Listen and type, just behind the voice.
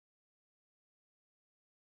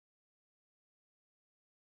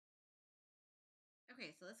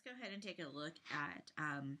Okay, so let's go ahead and take a look at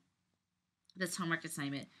this homework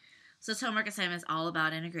assignment. So this homework assignment is all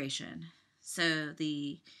about integration. So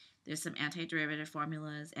there's some antiderivative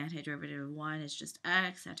formulas. Antiderivative of 1 is just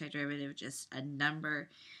x. Antiderivative, just a number,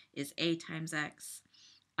 is a times x.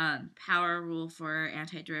 Power rule for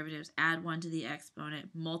antiderivatives: add 1 to the exponent,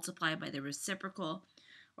 multiply by the reciprocal,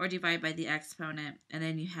 or divide by the exponent. And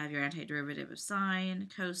then you have your antiderivative of sine,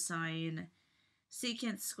 cosine,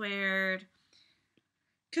 secant squared,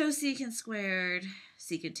 cosecant squared,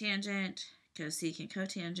 secant tangent, cosecant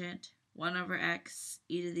cotangent, 1 over x,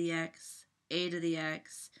 e to the x, a to the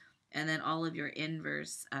x, and then all of your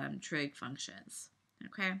inverse trig functions.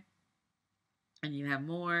 Okay? And you have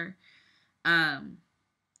more.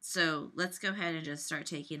 So let's go ahead and just start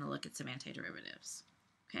taking a look at some antiderivatives.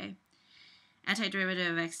 Okay? Antiderivative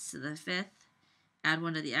of x to the 5th, add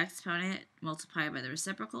 1 to the exponent, multiply by the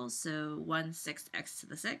reciprocal, so 1/6 x to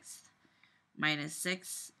the 6th. Minus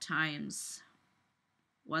 6 times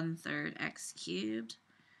 1/3 x cubed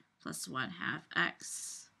plus 1/2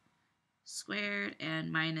 x squared,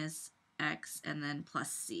 and minus x and then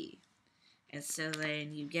plus c. And so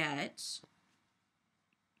then you get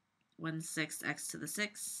 1/6 x to the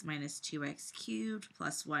 6th minus 2x cubed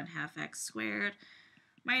plus 1/2 x squared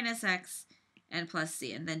minus x and plus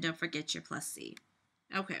c. And then don't forget your plus c.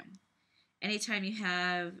 Okay. Anytime you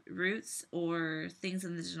have roots or things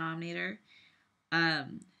in the denominator,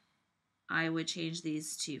 I would change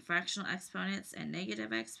these to fractional exponents and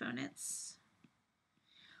negative exponents.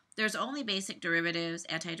 There's only basic derivatives,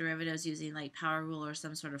 antiderivatives using like power rule or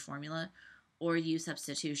some sort of formula, or use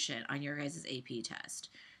substitution on your guys' AP test.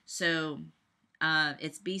 So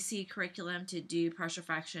it's BC curriculum to do partial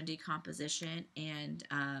fraction decomposition and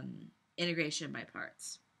integration by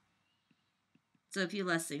parts. So a few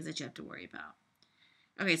less things that you have to worry about.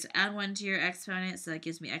 Okay, so add 1 to your exponent, so that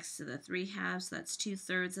gives me x to the 3/2, so that's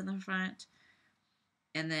 2/3 in the front.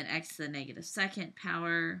 And then x to the negative 2nd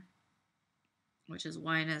power, which is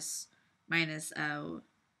minus 1/2,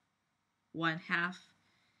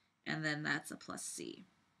 and then that's a plus c.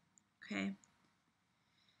 Okay?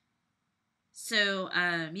 So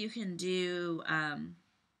you can do,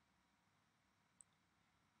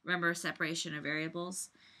 remember, separation of variables.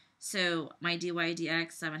 So my dy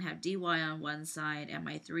dx, I'm going to have dy on one side and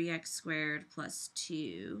my 3x squared plus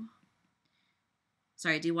 2.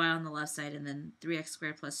 Sorry, dy on the left side and then 3x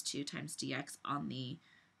squared plus 2 times dx on the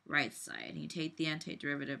right side. And you take the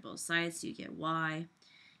antiderivative both sides, so you get y.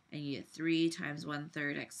 And you get 3 times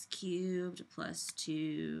 1/3 x cubed plus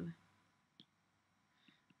 2x.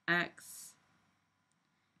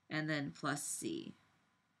 And then plus c.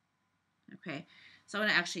 Okay, so I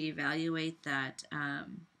want to actually evaluate that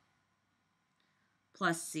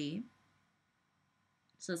plus c.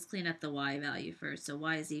 So let's clean up the y value first. So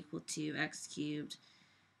y is equal to x cubed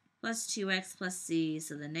plus 2x plus c.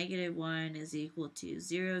 So the negative 1 is equal to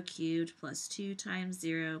 0 cubed plus 2 times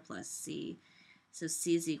 0 plus c. So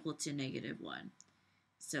c is equal to negative 1.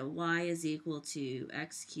 So y is equal to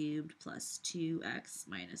x cubed plus 2x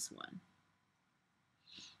minus 1.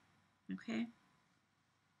 Okay?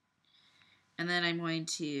 And then I'm going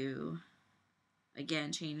to,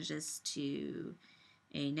 again, change this to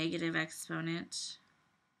a negative exponent.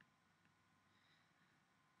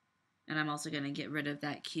 And I'm also going to get rid of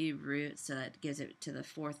that cube root, so that gives it to the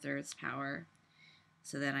 4/3 power.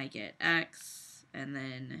 So then I get x, and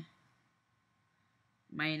then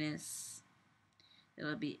minus,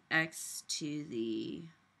 it'll be x to the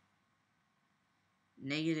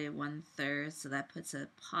negative 1/3, so that puts a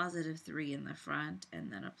positive 3 in the front,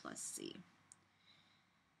 and then a plus c.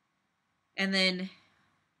 And then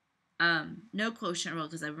no quotient rule,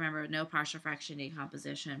 because I remember no partial fraction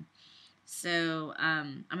decomposition. So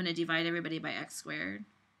I'm going to divide everybody by x squared.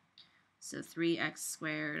 So 3x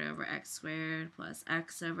squared over x squared plus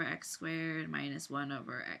x over x squared minus 1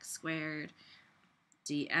 over x squared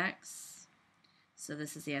dx. So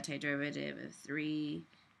this is the antiderivative of 3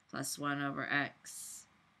 plus 1 over x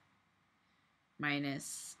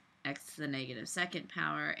minus x to the negative 2nd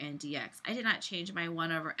power and dx. I did not change my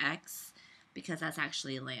 1 over x because that's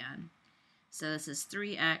actually ln. So this is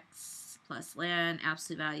 3x plus ln,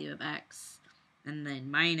 absolute value of x, and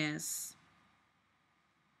then minus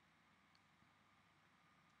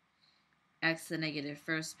x to the negative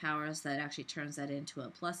 1st power, so that actually turns that into a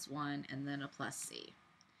plus 1 and then a plus c.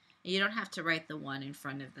 And you don't have to write the 1 in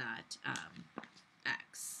front of that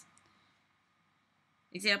x.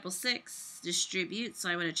 Example 6, distribute. So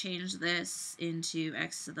I want to change this into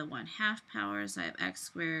x to the 1/2 power. So I have x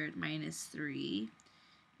squared minus 3,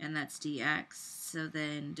 and that's dx. So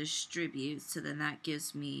then distribute. So then that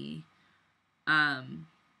gives me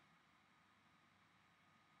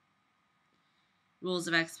Rules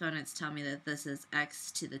of exponents tell me that this is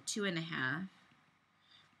x to the 2.5,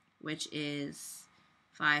 which is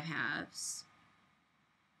 5/2,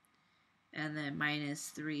 and then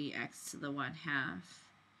minus 3x to the 1/2,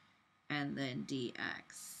 and then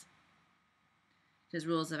dx. Because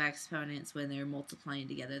rules of exponents, when they're multiplying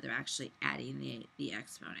together, they're actually adding the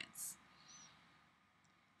exponents.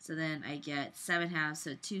 So then I get 7/2,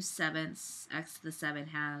 so 2/7, x to the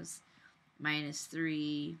 7/2, minus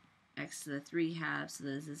 3, x to the 3/2, so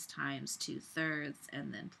this is times 2/3,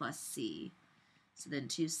 and then plus c. So then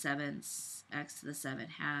 2/7, x to the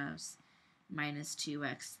 7/2, minus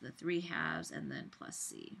 2x to the 3/2, and then plus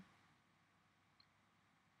c.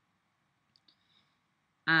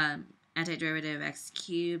 Antiderivative of x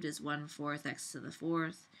cubed is 1/4 x to the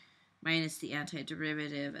 4th, minus the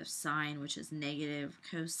antiderivative of sine, which is negative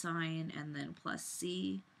cosine, and then plus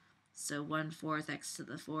c. So 1/4 x to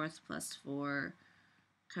the 4th plus 4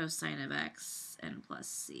 cosine of x and plus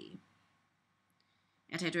c.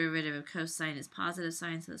 Antiderivative of cosine is positive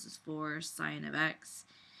sine, so this is 4 sine of x.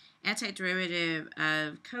 Antiderivative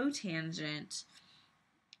of cotangent,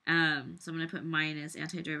 so I'm going to put minus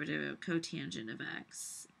antiderivative of cotangent of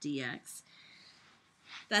x dx.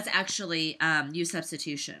 That's actually u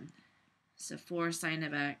substitution. So 4 sine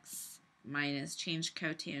of x minus change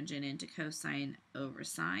cotangent into cosine over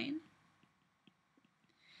sine.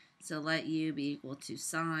 So let u be equal to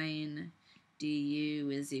sine, du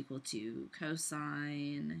is equal to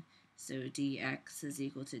cosine, so dx is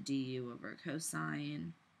equal to du over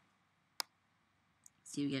cosine.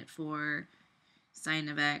 So you get 4 sine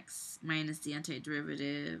of x minus the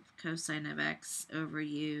antiderivative cosine of x over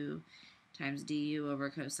u times du over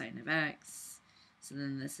cosine of x. So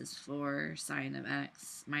then this is 4 sine of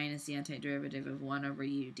x minus the antiderivative of 1 over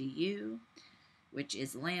u du, which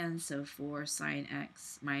is ln, so 4 sine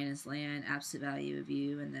x minus ln, absolute value of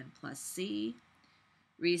u, and then plus c.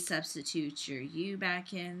 Resubstitute your u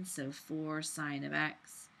back in, so 4 sine of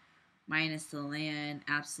x minus the ln,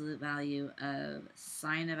 absolute value of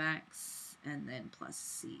sine of x, and then plus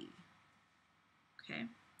c. Okay.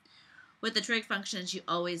 With the trig functions, you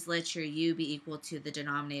always let your u be equal to the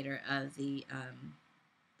denominator of the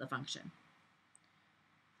function.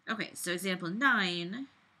 Okay, so example 9.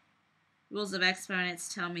 Rules of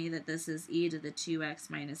exponents tell me that this is e to the 2x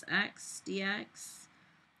minus x dx,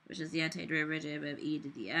 which is the antiderivative of e to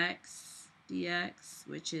the x dx,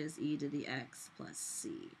 which is e to the x plus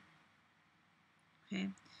c. Okay,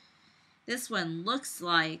 this one looks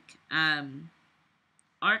like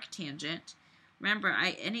arctangent. Remember,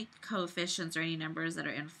 any coefficients or any numbers that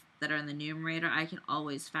are in the numerator, I can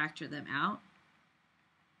always factor them out.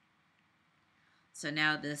 So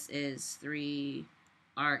now this is 3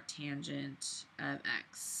 arctangent of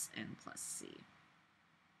x and plus c.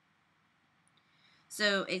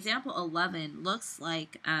 So example 11 looks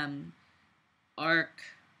like arc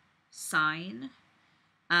sine,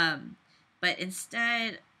 but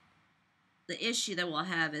instead the issue that we'll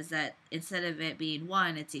have is that instead of it being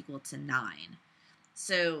 1, it's equal to 9.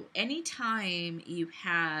 So anytime you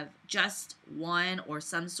have just 1 or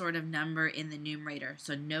some sort of number in the numerator,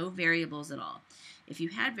 so no variables at all. If you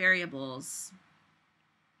had variables,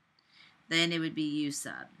 then it would be u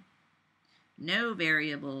sub. No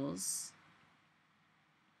variables,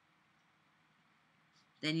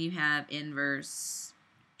 then you have inverse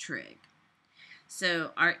trig.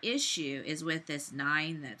 So our issue is with this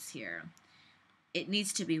 9 that's here. It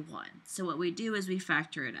needs to be 1. So what we do is we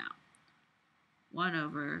factor it out. 1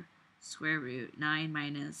 over square root 9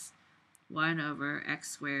 minus 1 over x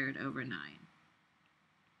squared over 9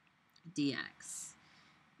 dx.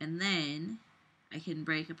 And then I can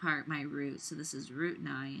break apart my roots. So this is root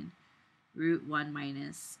 9, root 1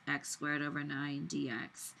 minus x squared over 9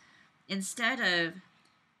 dx. Instead of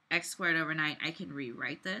x squared over 9, I can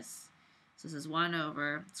rewrite this. So this is 1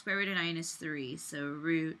 over square root of 9 is 3. So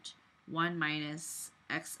root 1 minus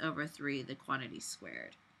x over 3, the quantity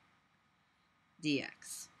squared,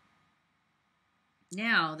 dx.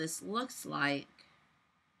 Now this looks like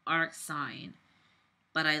arc sine,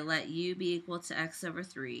 but I let u be equal to x over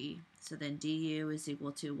 3. So then du is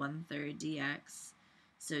equal to 1/3 dx.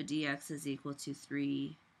 So dx is equal to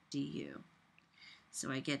 3 du. So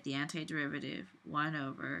I get the antiderivative 1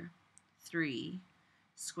 over 3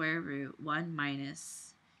 square root 1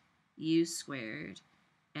 minus u squared,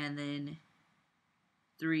 and then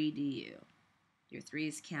 3 du. Your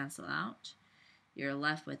 3's cancel out. You're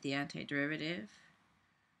left with the antiderivative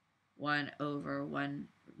 1 over 1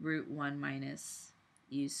 root 1 minus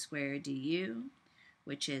u squared du,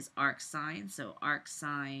 which is arc sine, so arc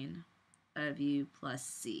sine of u plus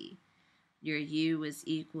c. Your u is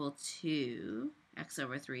equal to x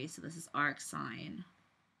over 3. So this is arc sine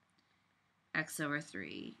x over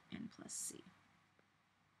 3 and plus c.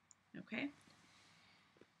 Okay?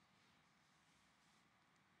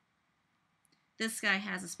 This guy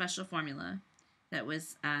has a special formula that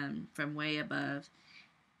was from way above.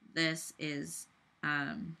 This is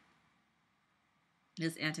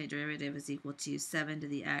this antiderivative is equal to 7 to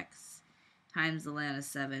the x times the ln of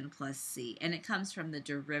 7 plus c. And it comes from the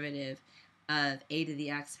derivative of a to the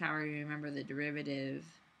x power. You remember the derivative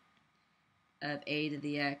of a to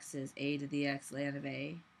the x is a to the x ln of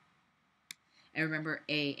a. And remember,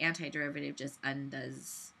 a antiderivative just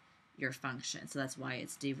undoes your function. So that's why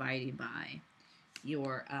it's dividing by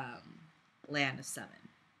your ln of 7.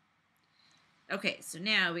 Okay, so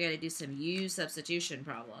now we got to do some u substitution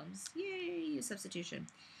problems. Yay, u substitution.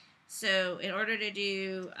 So in order to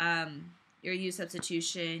do your u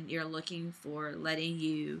substitution, you're looking for letting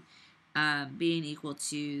u being equal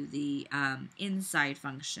to the inside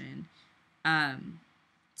function.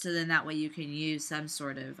 So then that way you can use some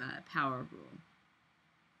sort of power rule.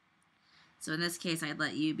 So in this case, I'd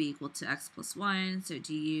let u be equal to x plus 1. So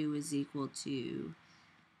du is equal to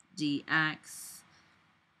dx.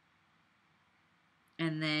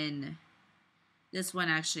 And then this one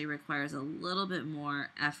actually requires a little bit more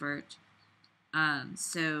effort.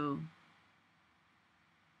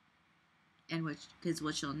 Because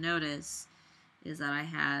what you'll notice is that I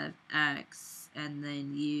have x and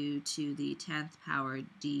then u to the 10th power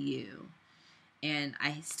du. And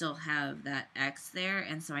I still have that x there,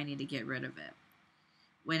 and so I need to get rid of it.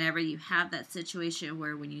 Whenever you have that situation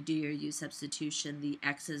where when you do your u substitution, the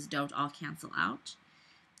x's don't all cancel out,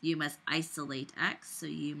 you must isolate x, so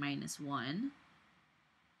u minus 1.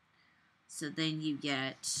 So then you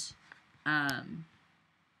get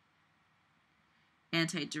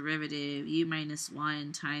antiderivative u minus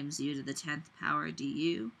 1 times u to the 10th power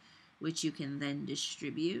du, which you can then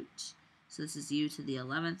distribute. So this is u to the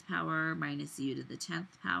 11th power minus u to the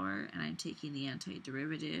 10th power, and I'm taking the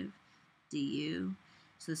antiderivative du.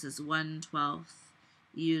 So this is 1/12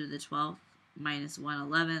 u to the 12th minus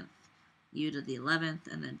 1/11th u to the 11th,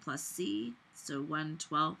 and then plus c, so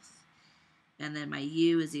 1/12. And then my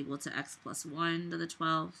u is equal to x plus 1 to the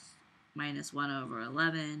 12th minus 1 over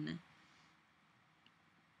 11,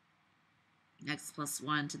 x plus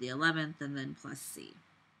 1 to the 11th, and then plus c.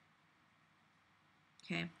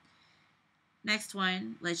 Okay. Next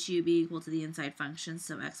one, let u be equal to the inside function,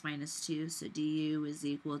 so x minus 2, so du is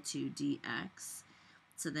equal to dx.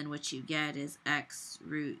 So then what you get is x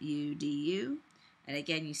root u du. And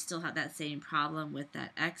again, you still have that same problem with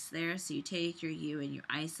that x there. So you take your u and you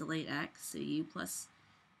isolate x, so u plus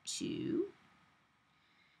 2.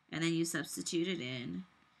 And then you substitute it in.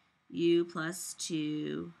 U plus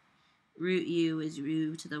 2, root u is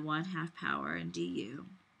u to the 1/2 power and du.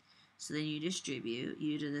 So then you distribute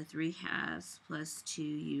u to the 3/2 plus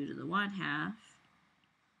 2u to the 1/2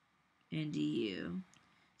 and du.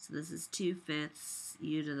 So this is 2/5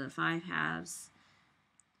 u to the 5/2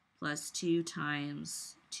 plus 2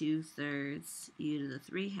 times 2/3 u to the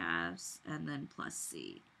 3/2 and then plus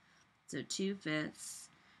c. So 2/5,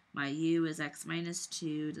 my u is x minus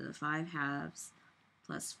 2 to the 5/2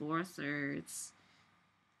 plus 4/3,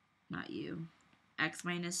 not u, x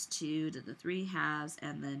minus 2 to the 3/2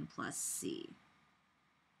 and then plus c.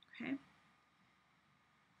 Okay.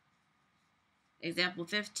 Example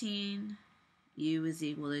 15, u is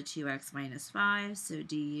equal to 2x minus 5, so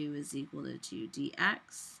du is equal to 2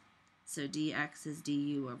 dx. So dx is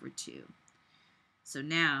du over 2. So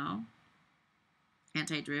now,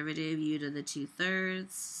 antiderivative u to the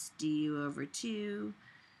 2/3, du over 2.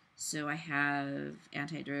 So I have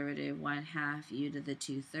antiderivative 1/2 u to the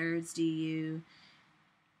 2/3 du.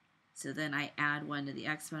 So then I add 1 to the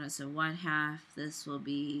exponent, so 1/2. This will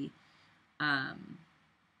be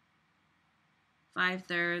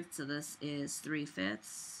 5/3, so this is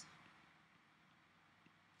 3/5.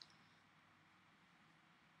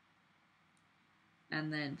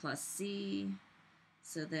 And then plus c,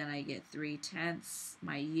 so then I get 3/10.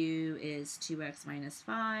 My u is 2x minus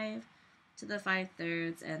 5 to the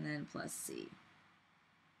 5/3, and then plus c.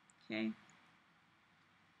 Okay.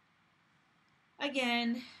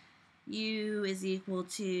 Again, u is equal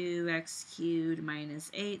to x cubed minus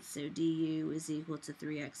 8, so du is equal to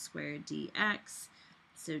 3x squared dx.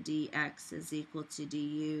 So dx is equal to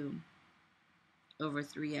du over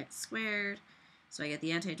 3x squared. So I get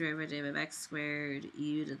the antiderivative of x squared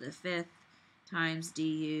u to the 5th times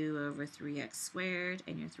du over 3x squared,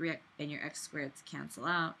 and your x squareds cancel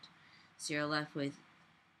out. So you're left with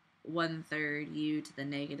 1/3 u to the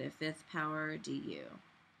 -5th power du.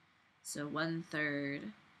 So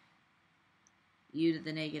 1/3 u to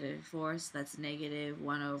the negative 4, so that's negative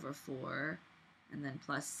 1 over 4, and then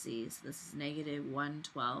plus c, so this is negative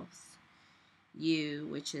 1/12 u,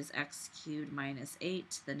 which is x cubed minus 8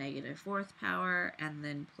 to the negative 4th power, and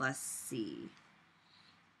then plus c.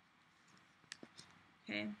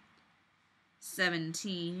 Okay.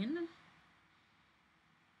 17.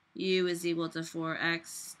 U is equal to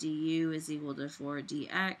 4x, du is equal to 4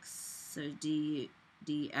 dx, so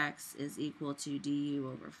dx is equal to du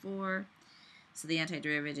over 4. So the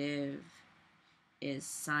antiderivative is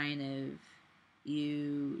sine of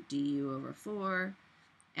u du over 4.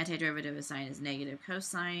 Antiderivative of sine is negative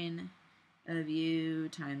cosine of u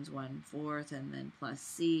times 1/4 and then plus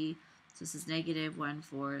c. So this is negative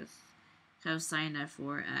 1/4 cosine of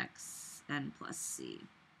 4x and plus c.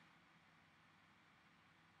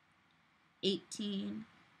 18.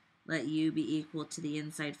 Let u be equal to the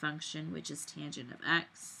inside function, which is tangent of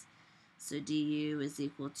x. So du is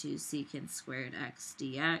equal to secant squared x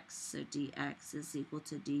dx. So dx is equal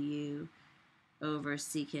to du over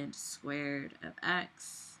secant squared of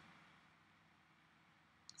x.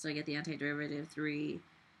 So I get the antiderivative 3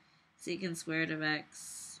 secant squared of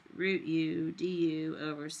x root u du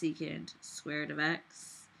over secant squared of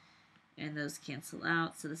x. And those cancel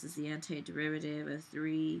out. So this is the antiderivative of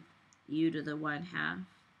 3 u to the 1/2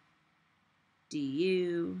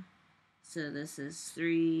 du. So this is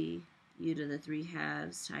 3 u to the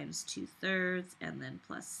 3/2 times 2/3 and then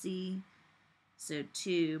plus c. So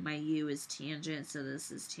 2, my u is tangent, so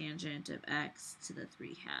this is tangent of x to the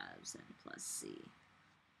 3/2 and plus c.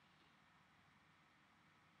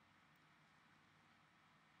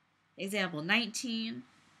 Example 19.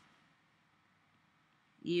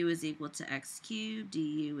 U is equal to x cubed,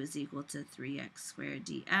 du is equal to 3x squared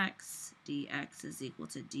dx, dx is equal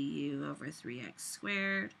to du over 3x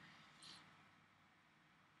squared.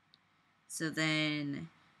 So then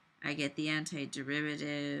I get the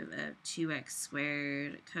antiderivative of 2x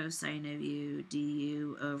squared cosine of u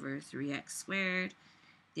du over 3x squared.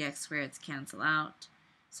 The x squareds cancel out,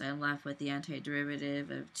 so I'm left with the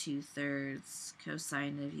antiderivative of 2/3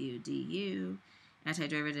 cosine of u du.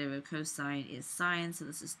 Antiderivative of cosine is sine, so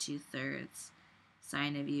this is 2/3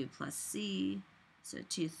 sine of u plus c, so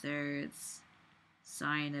 2/3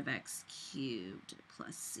 sine of x cubed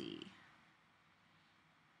plus c.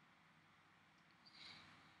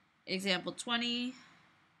 Example 20.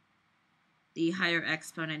 The higher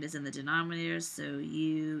exponent is in the denominator, so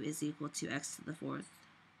u is equal to x to the 4th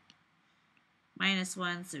minus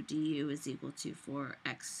 1, so du is equal to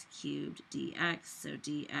 4x cubed dx, so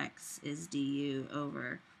dx is du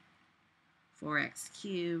over 4x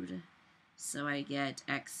cubed, so I get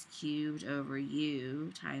x cubed over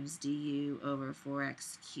u times du over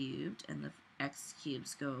 4x cubed, and the x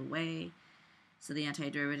cubes go away, so the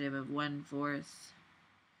antiderivative of 1/4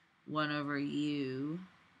 1 over u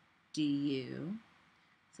du,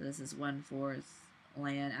 so this is 1/4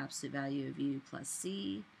 ln absolute value of u plus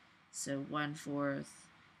c, so 1/4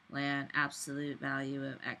 ln absolute value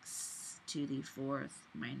of x to the 4th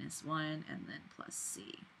minus 1 and then plus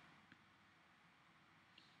c.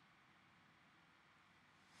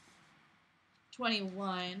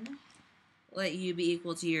 (21) Let u be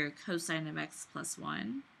equal to your cosine of x plus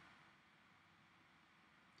 1.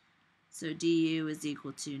 So du is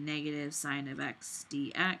equal to negative sine of x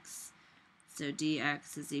dx. So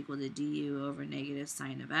dx is equal to du over negative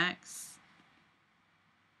sine of x.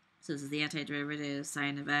 So this is the antiderivative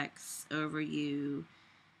sine of x over u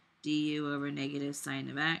du over negative sine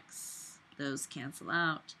of x. Those cancel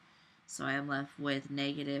out. So I am left with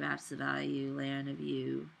negative absolute value ln of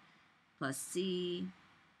u plus c.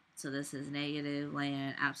 So this is negative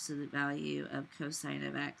ln absolute value of cosine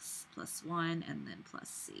of x plus 1 and then plus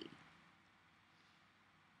c.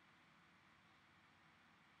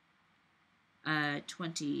 Uh,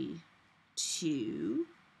 22.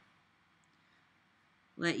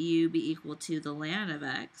 Let u be equal to the ln of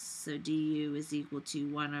x, so du is equal to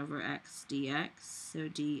 1 over x dx, so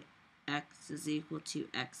dx is equal to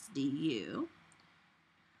x du.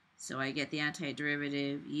 So I get the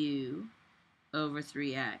antiderivative u over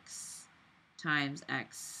 3x times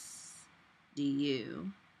x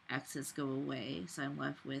du. X's go away, so I'm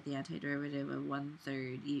left with the antiderivative of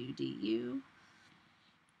 1/3 u du.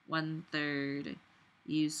 1/3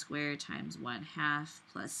 u squared times 1/2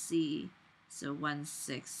 plus c, so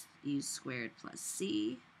 1/6 u squared plus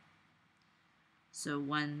c, so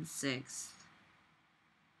 1/6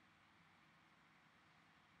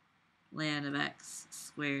 ln of x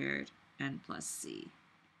squared and plus c.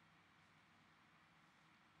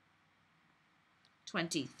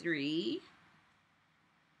 23.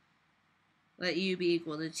 Let u be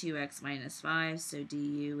equal to 2x minus 5, so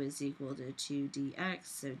du is equal to 2dx,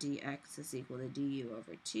 so dx is equal to du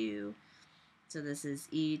over 2. So this is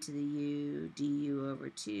e to the u du over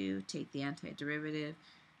 2. Take the antiderivative.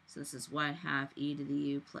 So this is 1/2 e to the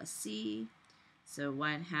u plus c. So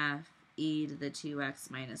 1/2 e to the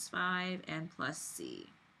 2x minus 5 and plus c.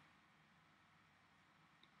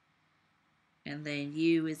 And then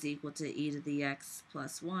u is equal to e to the x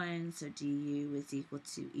plus 1, so du is equal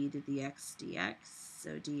to e to the x dx.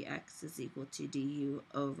 So dx is equal to du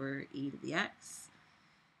over e to the x.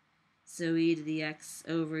 So e to the x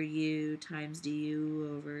over u times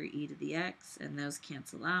du over e to the x, and those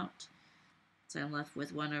cancel out. So I'm left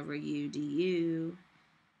with 1 over u du,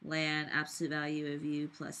 ln absolute value of u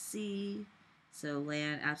plus c, so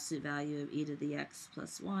ln absolute value of e to the x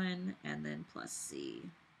plus 1, and then plus c.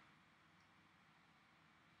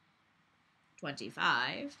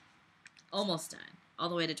 25. Almost done. All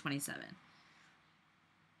the way to 27.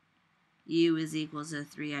 U is equal to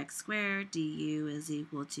 3x squared. Du is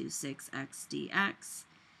equal to 6x dx.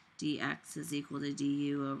 Dx is equal to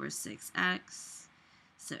du over 6x.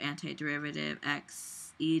 So antiderivative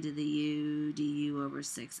x e to the u du over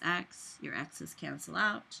 6x. Your x's cancel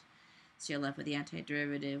out. So you're left with the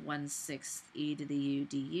antiderivative 1/6 e to the u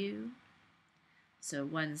du. So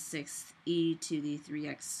 1/6 e to the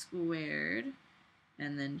 3x squared,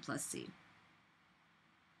 and then plus c.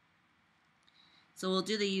 So we'll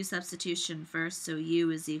do the u substitution first. So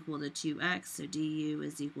u is equal to 2x, so du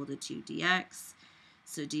is equal to 2 dx.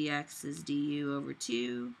 So dx is du over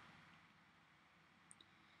 2.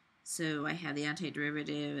 So I have the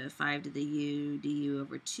antiderivative of 5 to the u du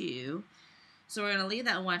over 2. So we're going to leave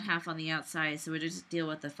that 1/2 on the outside, so we'll just deal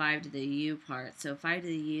with the 5 to the u part. So 5 to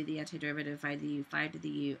the u, the antiderivative of 5 to the u, 5 to the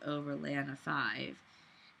u over ln of 5.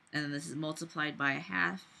 And then this is multiplied by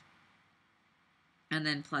 1/2, and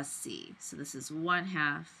then plus c. So this is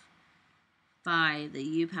 1/2 5, the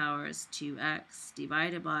u power is 2x,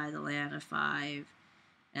 divided by the ln of 5,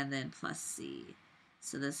 and then plus c.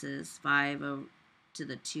 So this is 5 over to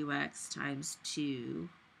the 2x times 2,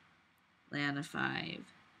 ln of 5,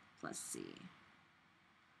 plus c.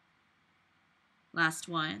 Last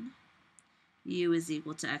one, u is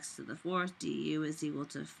equal to x to the 4th, du is equal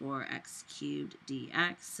to 4x cubed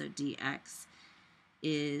dx, so dx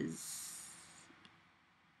is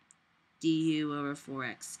du over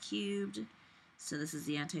 4x cubed, so this is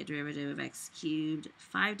the antiderivative of x cubed,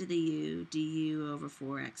 5 to the u, du over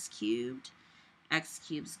 4x cubed, x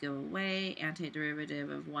cubes go away,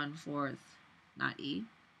 antiderivative of 1/4, not e,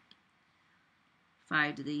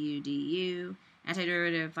 5 to the u du,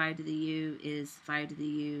 antiderivative of 5 to the u is 5 to the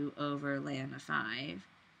u over ln of 5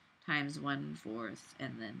 times 1/4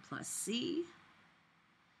 and then plus c.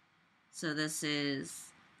 So this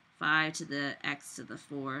is 5 to the x to the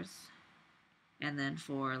 4th and then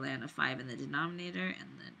 4 ln of 5 in the denominator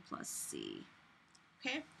and then plus c.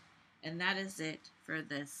 Okay, and that is it for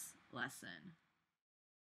this lesson.